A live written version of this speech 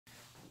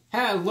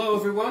Hello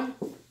everyone,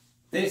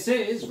 this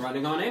is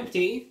Running on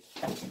Empty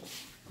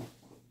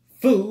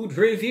Food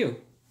Review.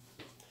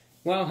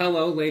 Well,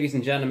 hello ladies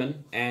and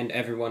gentlemen, and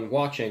everyone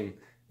watching.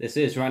 This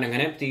is Running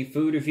on Empty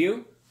Food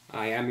Review.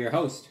 I am your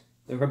host,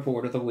 the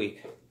Report of the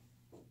Week.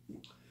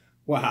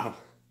 Wow.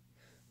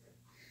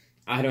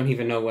 I don't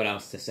even know what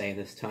else to say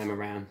this time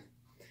around.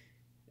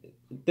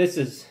 This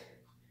is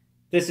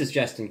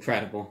just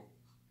incredible.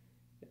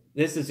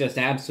 This is just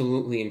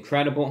absolutely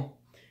incredible.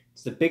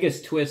 It's the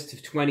biggest twist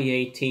of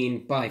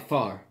 2018 by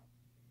far.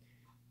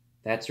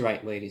 That's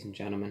right, ladies and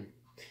gentlemen.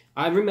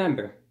 I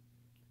remember,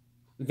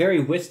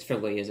 very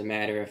wistfully as a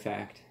matter of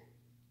fact,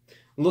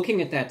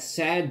 looking at that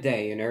sad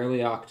day in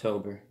early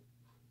October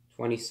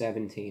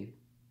 2017,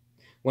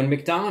 when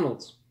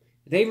McDonald's,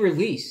 they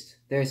released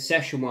their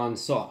Szechuan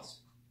Sauce.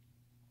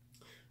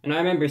 And I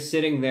remember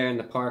sitting there in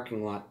the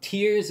parking lot,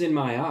 tears in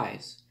my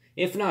eyes,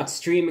 if not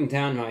streaming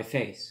down my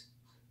face,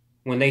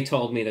 when they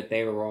told me that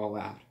they were all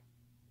out.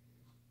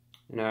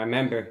 And I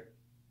remember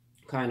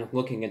kind of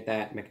looking at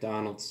that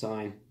McDonald's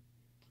sign.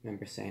 I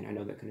remember saying, I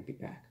know they're going to be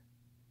back.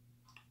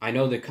 I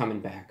know they're coming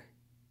back.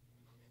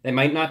 They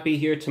might not be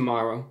here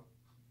tomorrow.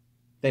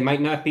 They might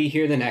not be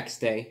here the next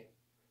day,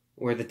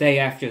 or the day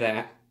after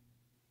that,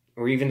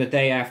 or even the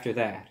day after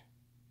that.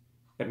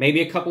 But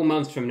maybe a couple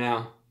months from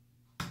now,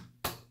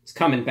 it's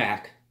coming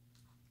back.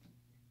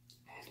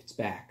 And it's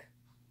back.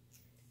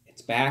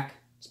 It's back.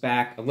 It's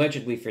back,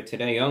 allegedly for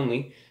today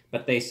only,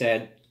 but they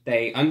said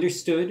they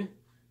understood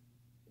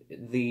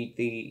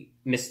the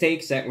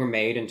mistakes that were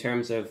made in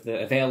terms of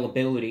the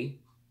availability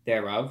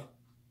thereof.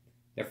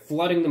 They're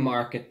flooding the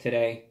market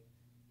today.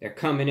 They're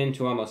coming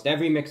into almost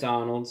every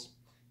McDonald's,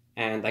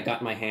 and I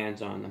got my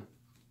hands on them.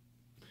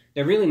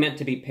 They're really meant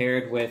to be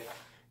paired with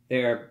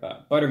their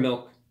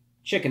buttermilk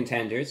chicken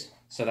tenders,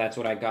 so that's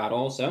what I got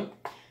also.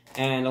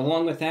 And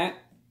along with that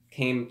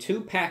came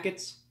 2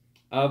 packets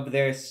of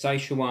their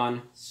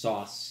Szechuan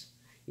sauce.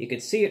 You can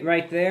see it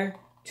right there.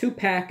 2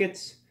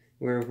 packets.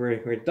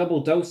 We're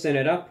double dosing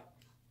it up.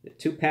 The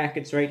 2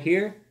 packets right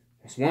here.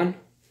 There's one,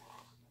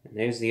 and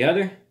there's the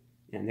other,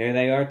 and there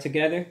they are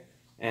together,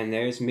 and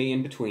there's me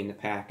in between the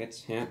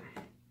packets. Yeah,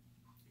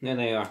 there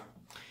they are.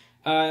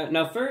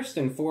 Now, first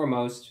and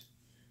foremost,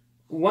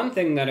 one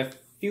thing that a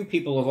few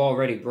people have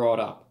already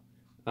brought up,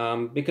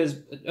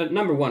 because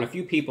number one, a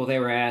few people, they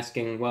were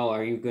asking, well,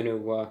 are you going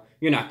to,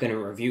 you're not going to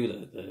review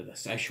the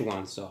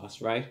Szechuan sauce,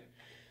 right?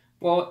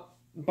 Well,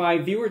 by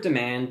viewer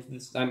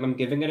demand, I'm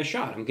giving it a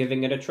shot. I'm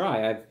giving it a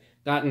try. I've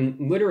gotten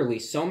literally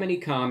so many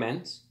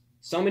comments,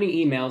 so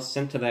many emails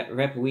sent to that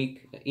Rep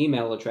Week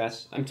email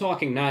address. I'm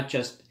talking not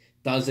just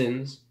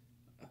dozens,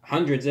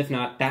 hundreds, if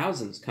not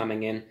thousands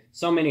coming in.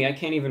 So many, I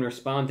can't even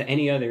respond to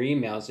any other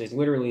emails. There's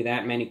literally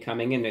that many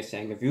coming in. They're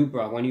saying, review,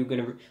 bro, when are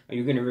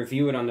you gonna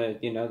review it on the,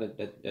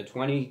 the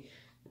 26th,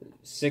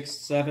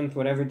 7th,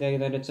 whatever day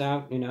that it's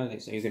out? They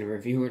say, you're gonna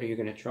review it, or you're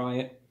gonna try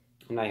it.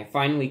 And I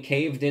finally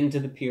caved into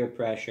the peer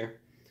pressure.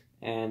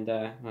 And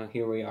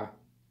here we are.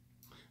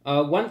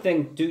 One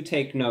thing, do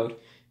take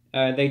note,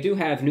 they do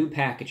have new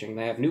packaging.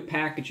 They have new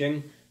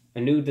packaging,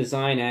 a new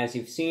design, as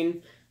you've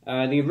seen.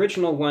 The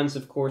original ones,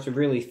 of course, are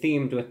really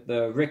themed with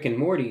the Rick and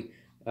Morty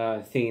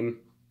theme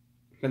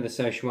for the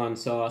Szechuan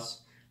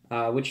sauce,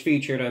 which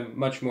featured a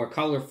much more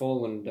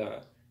colorful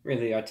and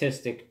really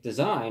artistic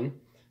design.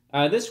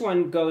 This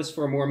one goes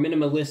for a more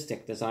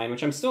minimalistic design,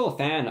 which I'm still a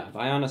fan of.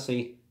 I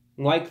honestly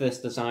like this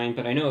design,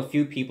 but I know a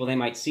few people, they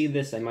might see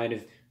this, they might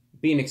have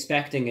been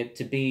expecting it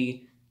to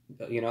be,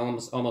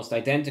 almost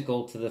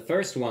identical to the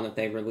first one that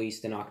they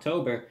released in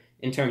October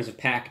in terms of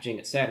packaging,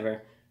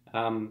 etc.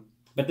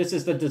 But this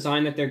is the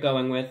design that they're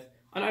going with,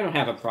 and I don't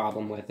have a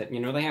problem with it.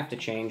 They have to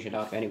change it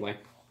up anyway.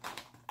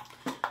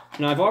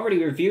 Now, I've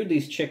already reviewed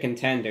these chicken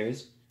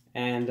tenders,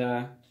 and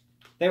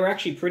they were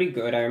actually pretty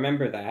good. I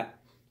remember that.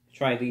 I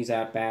tried these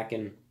out back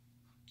in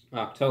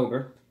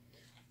October.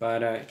 But,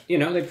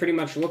 they pretty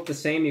much look the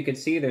same. You can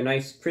see they're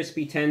nice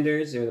crispy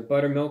tenders. They're the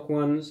buttermilk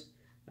ones.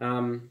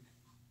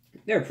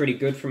 They're pretty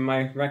good from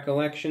my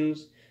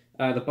recollections.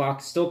 The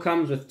box still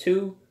comes with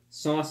 2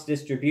 sauce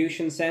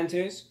distribution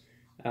centers,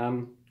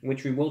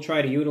 which we will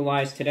try to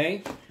utilize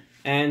today.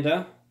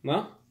 And,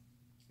 well,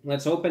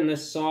 let's open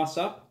this sauce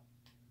up.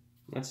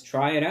 Let's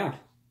try it out.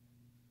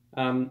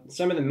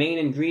 Some of the main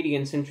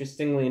ingredients,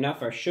 interestingly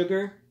enough, are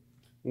sugar,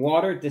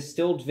 water,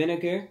 distilled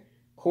vinegar,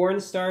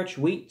 cornstarch,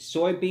 wheat,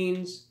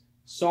 soybeans,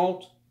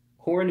 salt,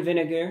 corn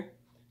vinegar.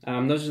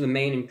 Those are the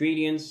main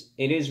ingredients.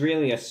 It is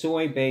really a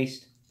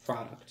soy-based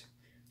product,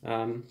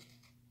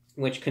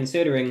 which,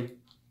 considering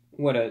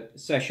what a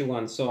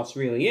Szechuan sauce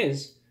really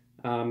is,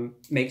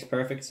 makes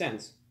perfect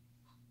sense.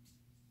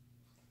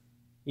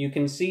 You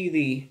can see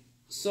the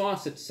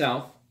sauce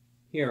itself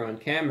here on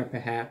camera,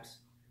 perhaps,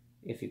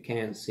 if you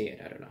can see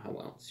it. I don't know how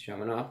well it's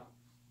showing up.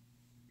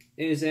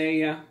 Is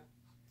a,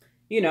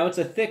 it's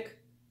a thick,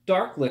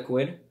 dark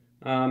liquid.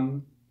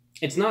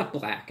 It's not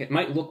black. It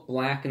might look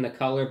black in the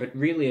color, but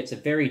really it's a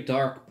very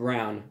dark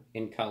brown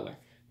in color.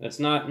 It's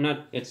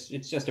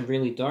it's just a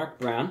really dark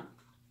brown.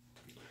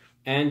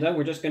 And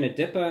we're just going to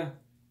dip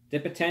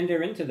a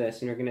tender into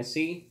this, and we're going to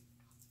see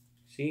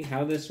see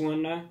how this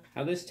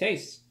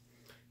tastes.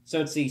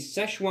 So it's the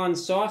Szechuan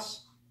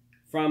sauce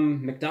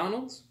from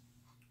McDonald's,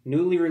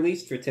 newly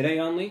released for today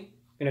only.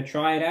 Gonna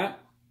try it out.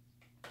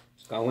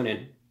 It's going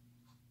in.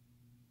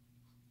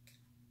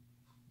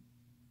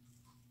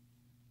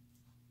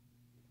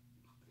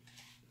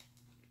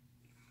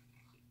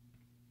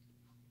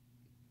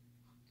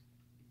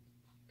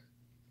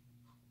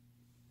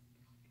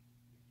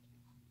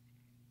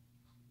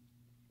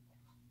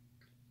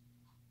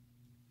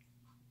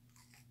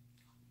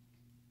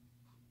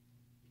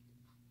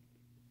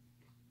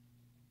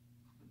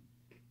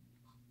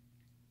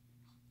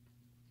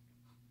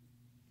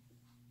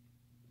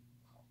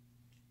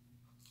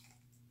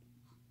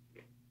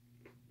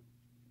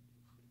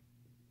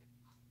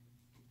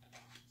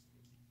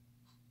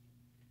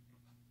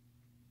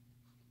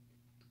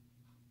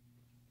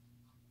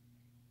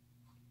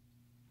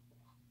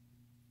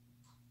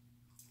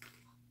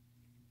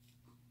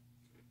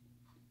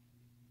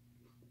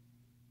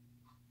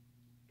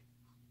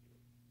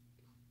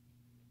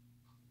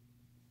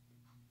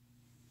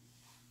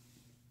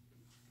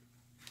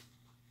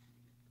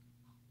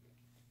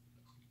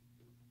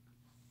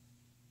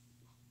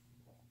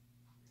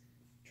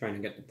 Trying to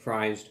get the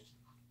prized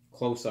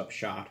close-up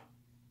shot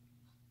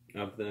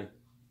of the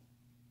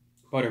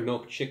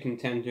buttermilk chicken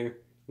tender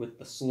with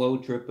the slow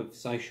drip of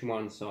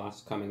Szechuan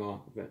sauce coming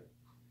off of it.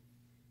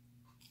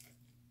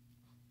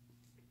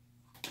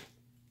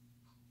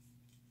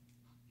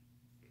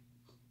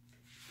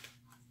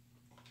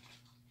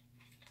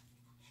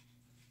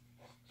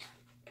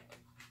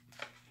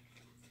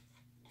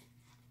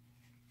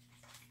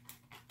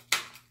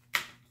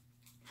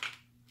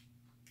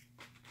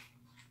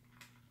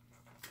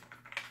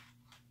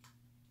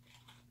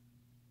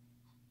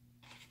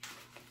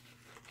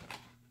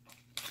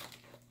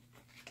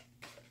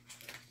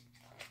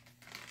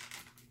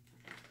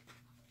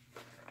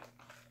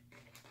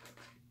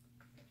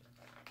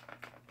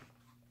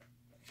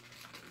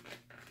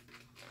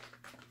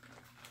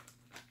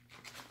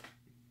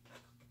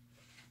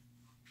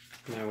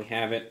 Now we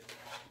have it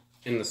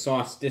in the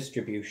sauce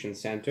distribution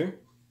center,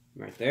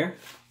 right there.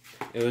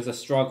 It was a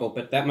struggle,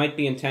 but that might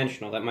be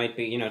intentional. That might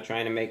be, you know,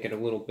 trying to make it a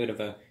little bit of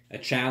a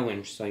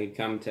challenge so you'd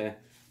come to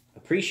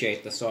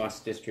appreciate the sauce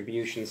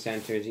distribution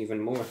centers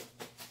even more.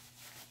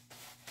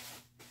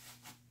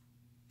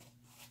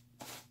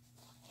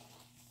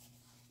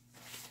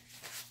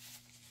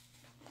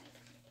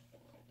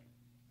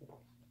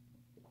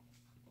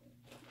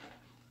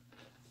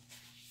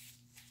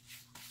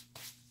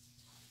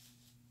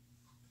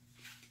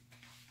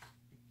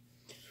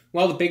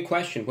 Well, the big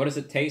question, what does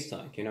it taste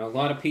like? You know, a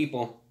lot of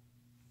people,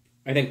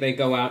 I think they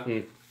go out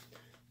and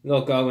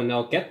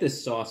they'll get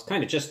this sauce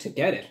kind of just to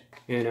get it,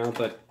 you know,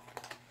 but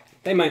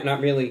they might not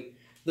really,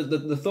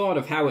 the thought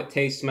of how it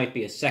tastes might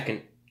be a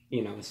second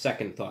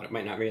thought. It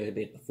might not really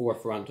be at the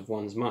forefront of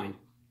one's mind.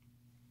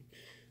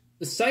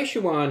 The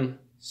Szechuan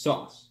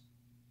sauce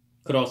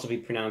could also be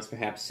pronounced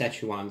perhaps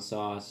Szechuan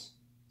sauce,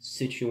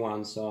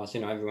 Sichuan sauce,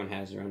 you know, everyone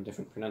has their own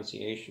different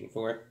pronunciation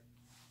for it,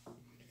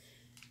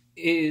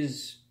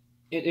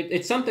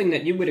 it's something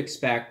that you would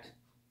expect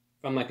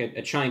from like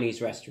a Chinese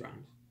restaurant.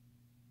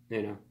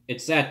 You know,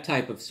 it's that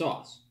type of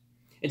sauce.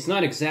 It's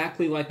not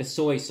exactly like a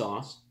soy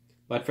sauce,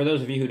 but for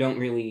those of you who don't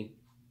really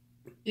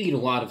eat a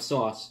lot of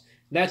sauce,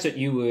 that's what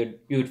you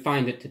would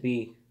find it to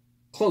be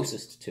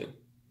closest to.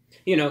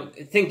 You know,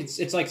 think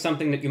it's like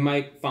something that you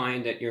might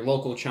find at your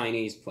local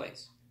Chinese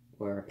place,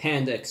 or a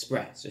Panda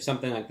Express, or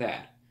something like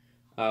that,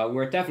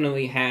 where it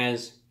definitely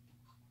has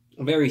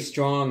a very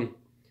strong,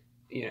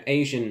 you know,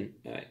 Asian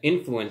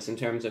influence in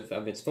terms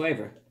of its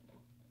flavor.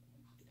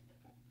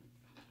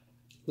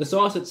 The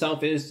sauce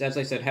itself is, as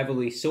I said,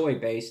 heavily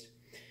soy-based,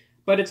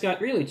 but it's got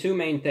really two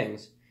main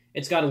things.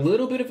 It's got a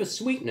little bit of a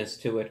sweetness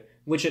to it,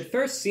 which at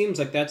first seems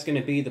like that's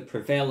going to be the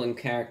prevailing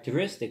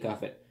characteristic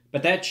of it,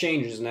 but that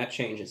changes, and that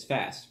changes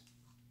fast.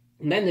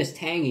 And then this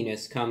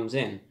tanginess comes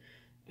in,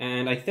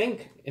 and I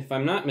think, if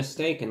I'm not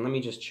mistaken, let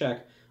me just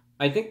check,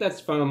 I think that's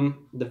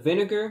from the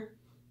vinegar,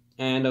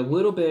 and a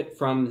little bit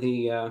from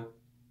the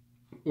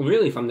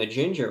really from the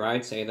ginger,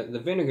 I'd say. That the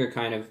vinegar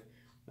kind of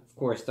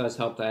course, does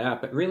help that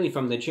out. But really,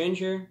 from the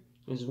ginger,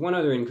 there's one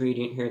other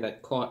ingredient here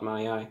that caught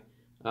my eye.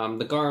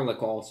 The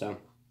garlic also.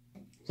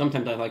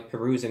 Sometimes I like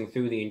perusing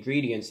through the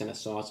ingredients in a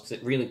sauce because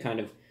it really kind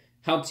of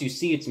helps you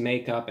see its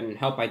makeup and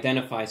help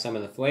identify some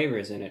of the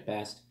flavors in it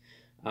best.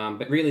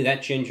 But really,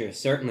 that ginger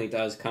certainly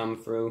does come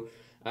through,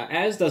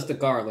 as does the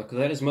garlic, because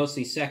that is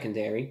mostly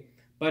secondary.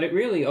 But it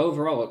really,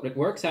 overall, it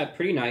works out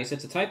pretty nice.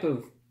 It's a type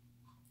of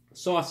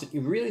sauce that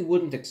you really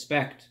wouldn't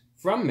expect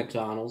from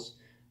McDonald's,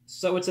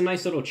 so it's a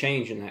nice little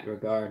change in that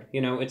regard. You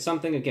know, it's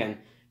something, again,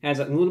 has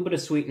a little bit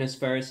of sweetness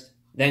first,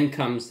 then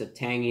comes the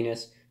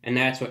tanginess, and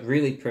that's what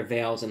really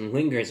prevails and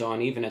lingers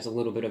on even as a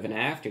little bit of an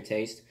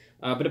aftertaste.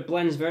 But it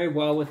blends very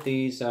well with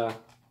these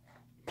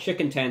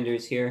chicken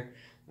tenders here.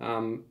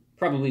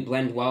 Probably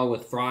blend well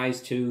with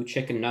fries too,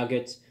 chicken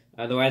nuggets.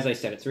 Though, as I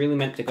said, it's really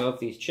meant to go with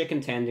these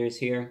chicken tenders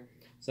here.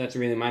 So that's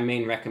really my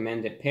main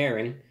recommended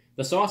pairing.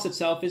 The sauce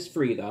itself is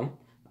free, though.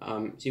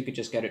 So you could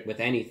just get it with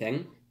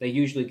anything. They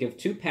usually give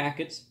 2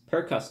 packets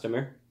per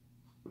customer.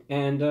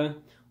 And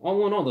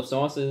all in all, the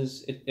sauce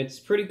it's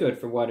pretty good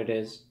for what it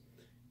is.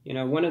 You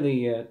know, one of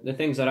the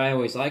things that I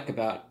always like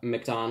about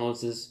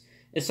McDonald's is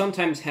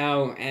sometimes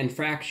how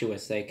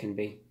anfractuous they can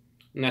be.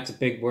 And that's a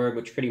big word,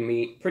 which pretty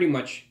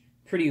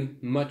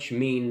much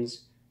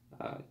means,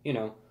 you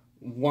know,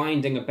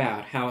 winding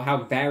about,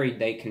 how varied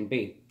they can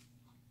be.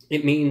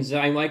 It means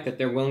I like that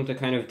they're willing to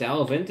kind of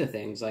delve into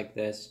things like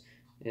this.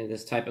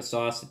 This type of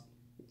sauce,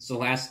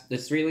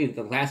 it's really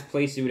the last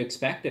place you would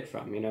expect it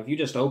from. You know, if you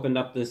just opened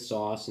up this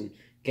sauce and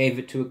gave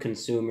it to a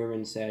consumer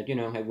and said, you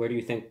know, hey,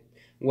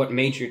 what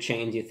major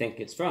chain do you think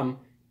it's from?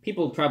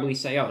 People would probably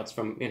say, oh, it's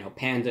from, you know,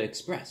 Panda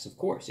Express, of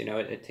course. You know,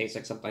 it tastes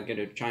like something like at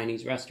a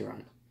Chinese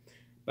restaurant.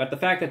 But the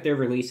fact that they're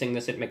releasing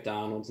this at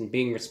McDonald's and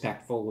being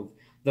respectful of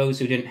those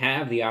who didn't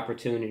have the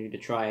opportunity to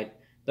try it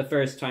the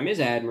first time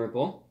is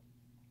admirable.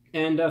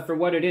 And for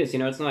what it is, you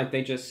know, it's not like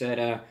they just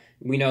said,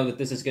 we know that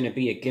this is going to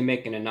be a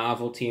gimmick and a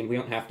novelty, and we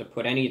don't have to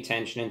put any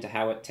attention into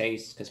how it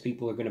tastes because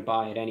people are going to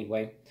buy it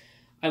anyway.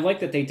 I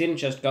like that they didn't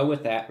just go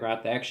with that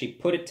route. They actually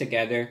put it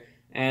together,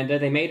 and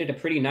they made it a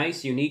pretty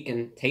nice, unique,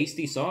 and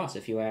tasty sauce,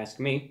 if you ask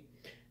me.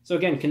 So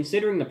again,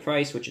 considering the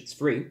price, which it's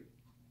free,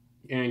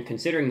 and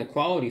considering the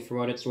quality for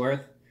what it's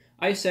worth,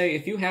 I say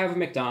if you have a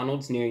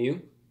McDonald's near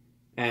you,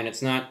 and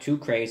it's not too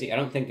crazy, I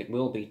don't think it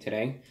will be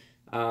today,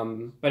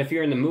 but if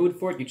you're in the mood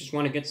for it, you just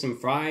want to get some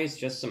fries,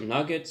 just some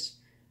nuggets,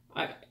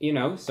 you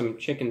know, some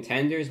chicken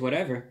tenders,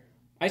 whatever,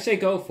 I say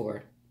go for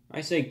it. I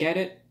say get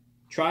it,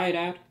 try it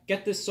out,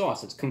 get this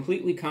sauce. It's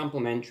completely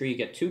complimentary. You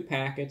get 2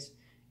 packets.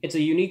 It's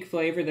a unique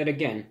flavor that,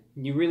 again,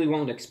 you really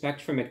won't expect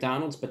from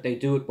McDonald's, but they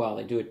do it well.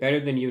 They do it better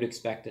than you'd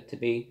expect it to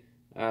be.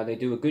 They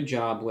do a good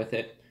job with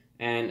it,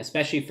 and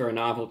especially for a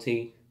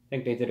novelty, I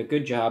think they did a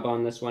good job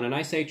on this one, and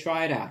I say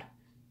try it out.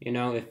 You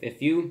know,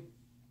 if you're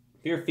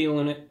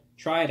feeling it,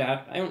 try it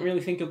out. I don't really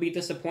think you'll be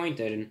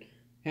disappointed, and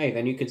hey,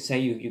 then you could say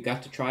you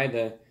got to try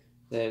the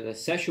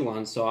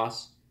Szechuan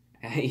sauce,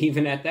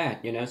 even at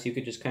that, you know, so you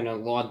could just kind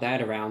of laud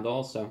that around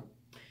also.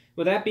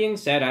 With that being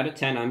said, out of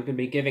 10, I'm going to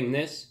be giving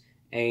this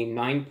a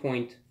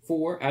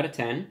 9.4 out of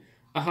 10,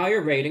 a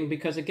higher rating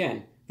because,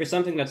 again, for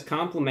something that's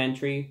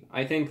complimentary,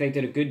 I think they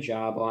did a good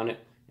job on it,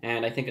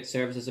 and I think it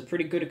serves as a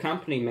pretty good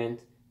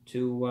accompaniment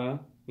to,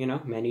 you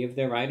know, many of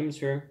their items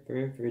for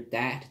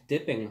that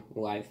dipping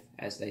life,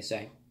 as they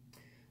say.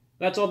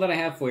 That's all that I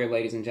have for you,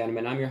 ladies and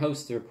gentlemen. I'm your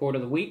host, the Report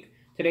of the Week.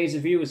 Today's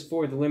review is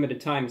for the limited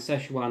time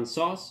Szechuan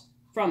Sauce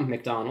from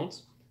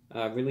McDonald's,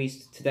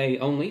 released today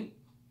only.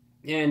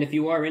 And if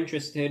you are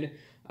interested,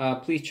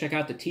 please check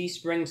out the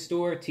Teespring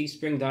store,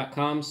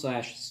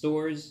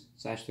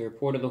 teespring.com/stores/the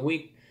Report of the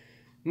Week.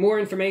 More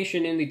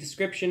information in the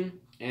description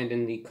and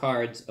in the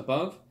cards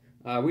above,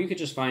 where you could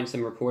just find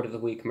some Report of the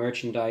Week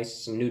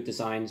merchandise, some new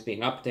designs being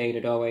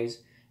updated always.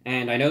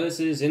 And I know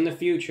this is in the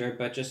future,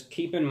 but just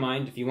keep in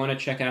mind, if you want to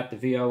check out the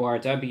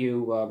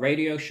VORW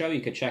radio show, you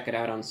could check it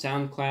out on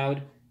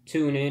SoundCloud,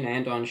 TuneIn,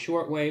 and on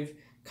Shortwave,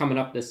 coming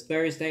up this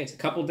Thursday. It's a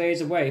couple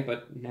days away,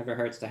 but never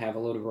hurts to have a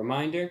little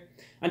reminder.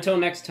 Until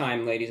next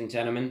time, ladies and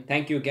gentlemen,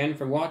 thank you again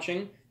for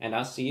watching, and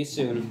I'll see you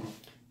soon.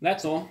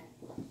 That's all.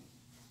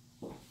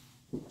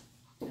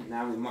 And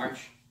now we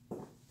march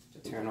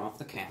to turn off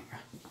the camera.